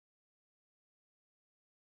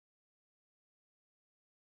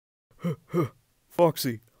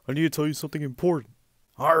Foxy, I need to tell you something important.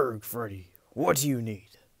 Arg, Freddy, what do you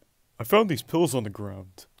need? I found these pills on the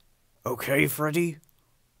ground. Okay, Freddy?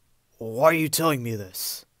 Why are you telling me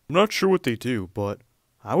this? I'm not sure what they do, but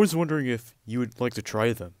I was wondering if you would like to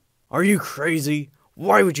try them. Are you crazy?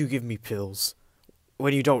 Why would you give me pills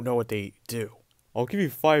when you don't know what they do? I'll give you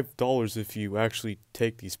 $5 if you actually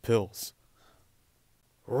take these pills.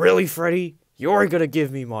 Really, Freddy? You're gonna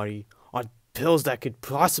give me money on pills that could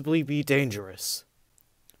possibly be dangerous.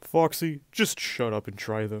 Foxy, just shut up and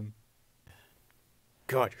try them.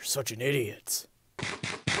 God, you're such an idiot.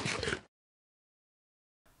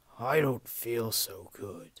 I don't feel so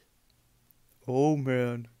good. Oh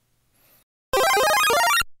man.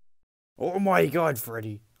 Oh my god,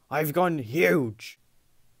 Freddy. I've gone huge.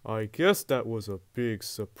 I guess that was a big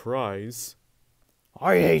surprise.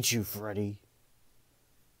 I hate you, Freddy.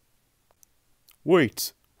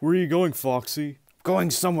 Wait, where are you going, Foxy?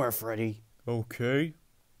 Going somewhere, Freddy. Okay.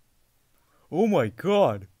 Oh my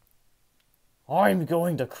god. I'm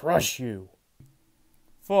going to crush you.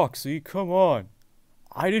 Foxy, come on.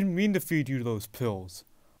 I didn't mean to feed you those pills.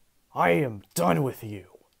 I am done with you.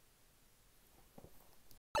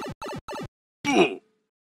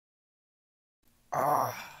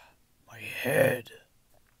 My head.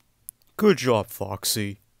 Good job,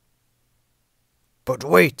 Foxy. But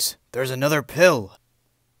wait, there's another pill.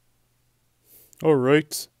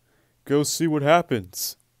 Alright, go see what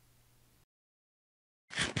happens.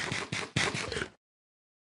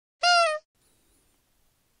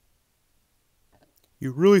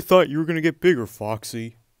 You really thought you were gonna get bigger,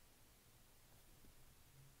 Foxy.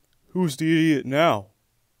 Who's the idiot now?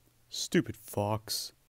 Stupid fox.